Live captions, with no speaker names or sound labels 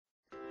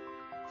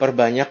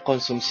Perbanyak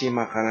konsumsi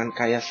makanan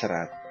kaya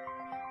serat.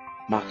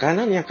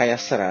 Makanan yang kaya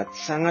serat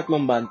sangat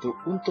membantu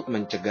untuk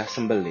mencegah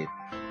sembelit,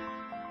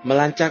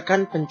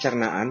 melancarkan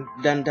pencernaan,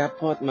 dan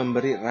dapat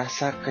memberi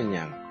rasa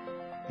kenyang.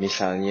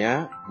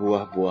 Misalnya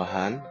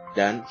buah-buahan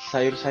dan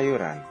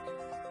sayur-sayuran.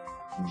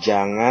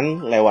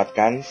 Jangan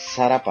lewatkan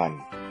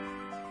sarapan.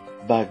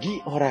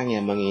 Bagi orang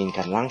yang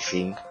menginginkan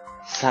langsing,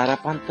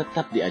 sarapan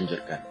tetap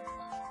dianjurkan.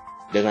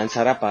 Dengan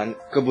sarapan,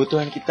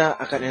 kebutuhan kita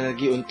akan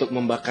energi untuk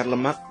membakar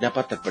lemak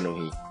dapat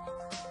terpenuhi.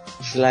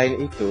 Selain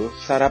itu,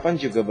 sarapan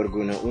juga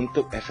berguna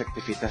untuk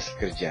efektivitas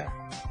kerja.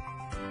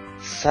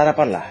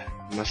 Sarapanlah,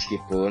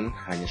 meskipun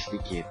hanya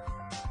sedikit.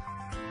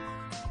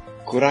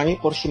 Kurangi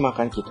porsi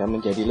makan kita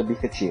menjadi lebih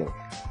kecil.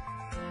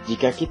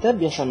 Jika kita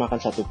biasa makan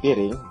 1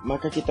 piring,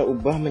 maka kita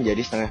ubah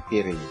menjadi setengah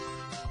piring.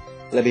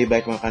 Lebih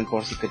baik makan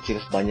porsi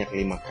kecil sebanyak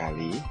 5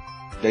 kali,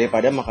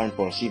 daripada makan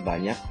porsi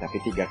banyak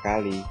tapi 3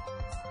 kali.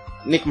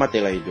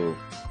 Nikmatilah hidup.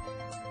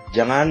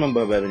 Jangan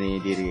membebani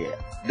diri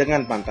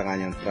dengan pantangan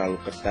yang terlalu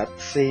ketat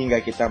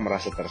sehingga kita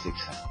merasa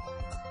tersiksa.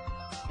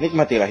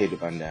 Nikmatilah hidup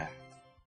Anda.